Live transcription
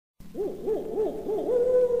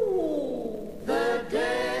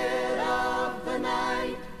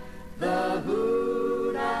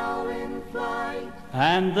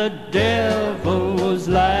and the devil was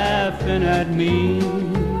laughing at me.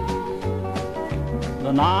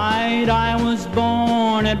 The night I was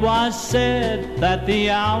born, it was said that the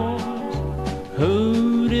owls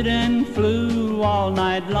hooted and flew all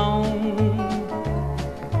night long,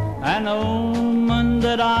 an omen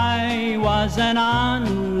that I was an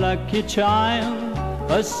unlucky child,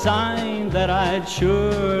 a sign that I'd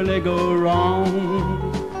surely go wrong.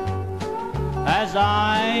 As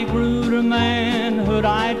I grew to manhood,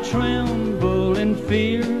 I trembled in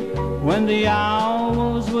fear when the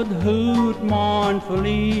owls would hoot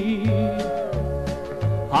mournfully.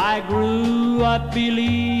 I grew up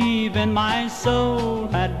believing my soul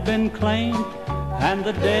had been claimed, and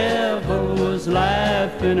the devil was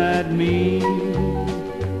laughing at me.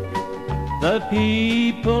 The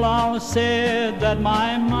people all said that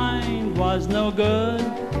my mind was no good.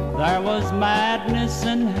 There was madness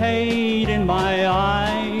and hate in my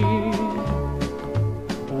eyes.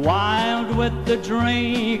 Wild with the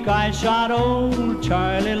drink, I shot old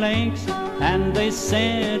Charlie Lynx, and they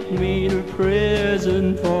sent me to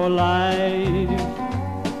prison for life.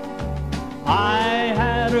 I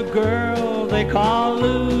had a girl they called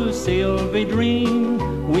Lucille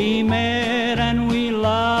Dream. We met and we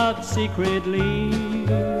loved secretly.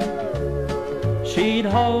 She'd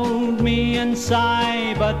hold me and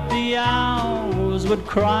sigh, but the owls would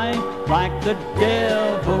cry like the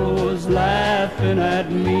devil was laughing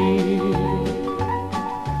at me.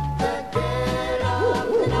 The dead of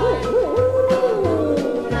the night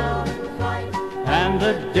rode out and fight, And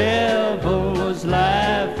the devil was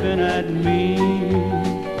laughing at me.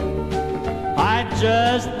 I'd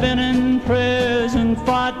just been in prison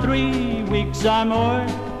for 3 weeks or more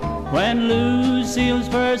when Lucille's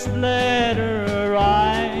first letter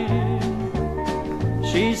arrived.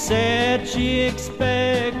 She said she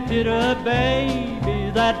expected a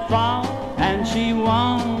baby that fall, and she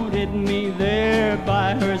wanted me there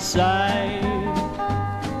by her side.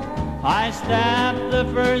 I stabbed the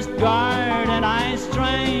first guard and I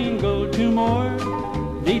strangled 2 more,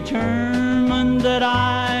 determined that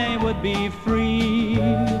I would be free.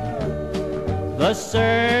 The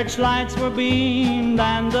searchlights were beamed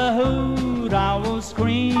and the hoot owl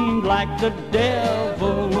screamed like the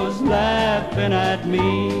devil was laughing at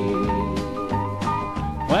me.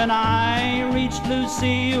 When I reached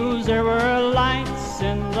Lucille's, there were lights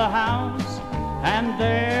in the house, and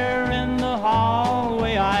there in the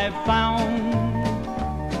hallway I found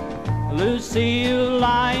Lucille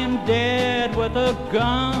lying dead with a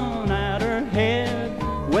gun at her head,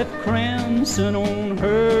 with crimson on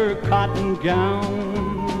her cotton gown.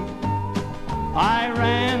 I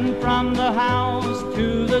ran from the house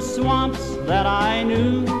to the swamps that I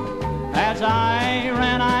knew. As I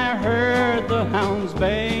ran, I heard the hounds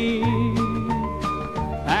bay,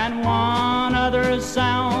 and one other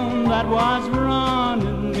sound that was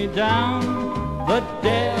running me down. The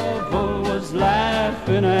devil was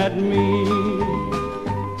laughing at me.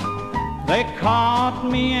 They caught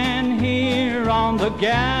me, and here on the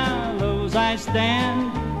gallows I stand.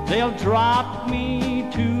 They'll drop me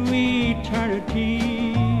to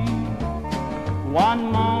eternity.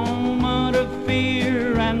 One moment of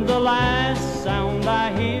fear, and the last sound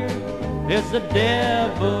I hear is the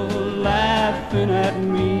devil laughing at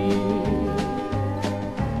me.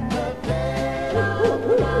 the dead of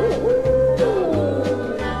the night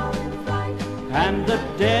rode out and fight, And the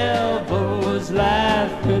devil was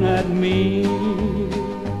laughing at me.